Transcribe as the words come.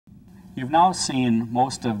You've now seen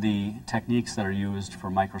most of the techniques that are used for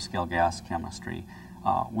microscale gas chemistry.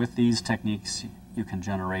 With these techniques, you can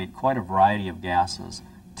generate quite a variety of gases,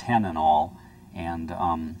 10 in all, and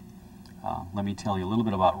let me tell you a little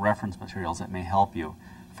bit about reference materials that may help you.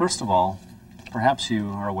 First of all, perhaps you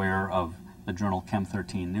are aware of the journal Chem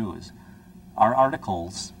 13 News. Our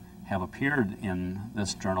articles have appeared in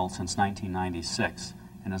this journal since 1996,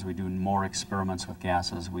 and as we do more experiments with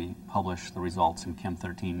gases, we publish the results in Chem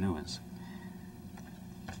 13 News.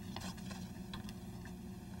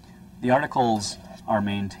 The articles are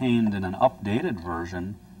maintained in an updated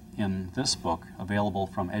version in this book, available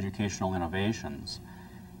from Educational Innovations,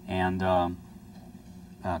 and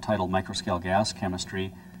titled Microscale Gas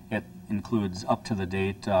Chemistry. It includes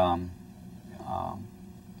up-to-the-date,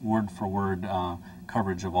 word-for-word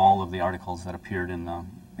coverage of all of the articles that appeared in the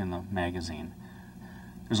magazine.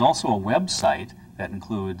 There's also a website that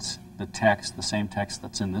includes the text, the same text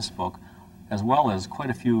that's in this book, as well as quite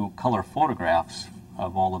a few color photographs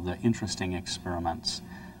of all of the interesting experiments.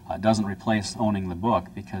 It doesn't replace owning the book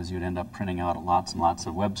because you'd end up printing out lots and lots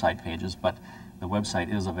of website pages, but the website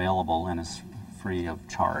is available and is free of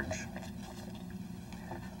charge.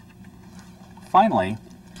 Finally,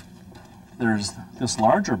 there's this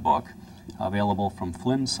larger book available from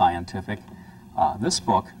Flynn Scientific. This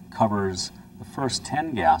book covers the first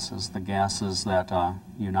 10 gases, the gases that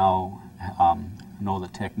you now know the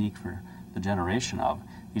technique for the generation of.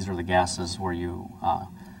 These are the gases where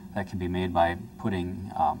that can be made by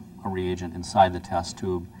putting a reagent inside the test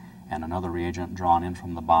tube and another reagent drawn in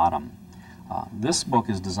from the bottom. This book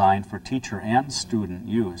is designed for teacher and student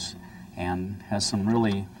use and has some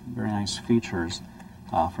really very nice features.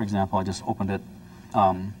 For example, I just opened it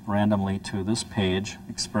randomly to this page,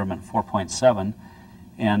 experiment 4.7,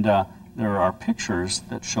 and there are pictures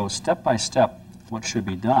that show step-by-step what should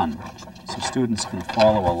be done, so students can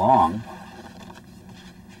follow along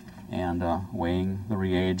and weighing the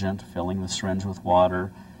reagent, filling the syringe with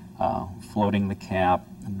water, floating the cap,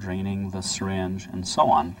 draining the syringe, and so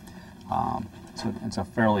on. So it's a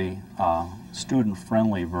fairly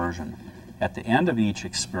student-friendly version. At the end of each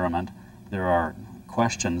experiment, there are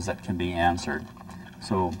questions that can be answered.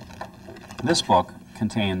 So this book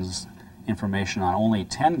contains information on only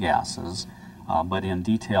 10 gases, but in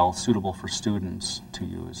detail suitable for students to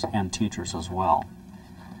use and teachers as well.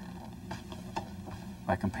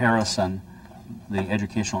 By comparison, the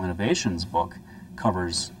Educational Innovations book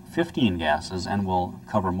covers 15 gases and will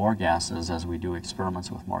cover more gases as we do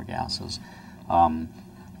experiments with more gases.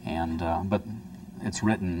 But it's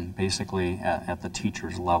written basically at the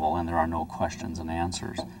teacher's level, and there are no questions and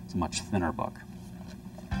answers. It's a much thinner book.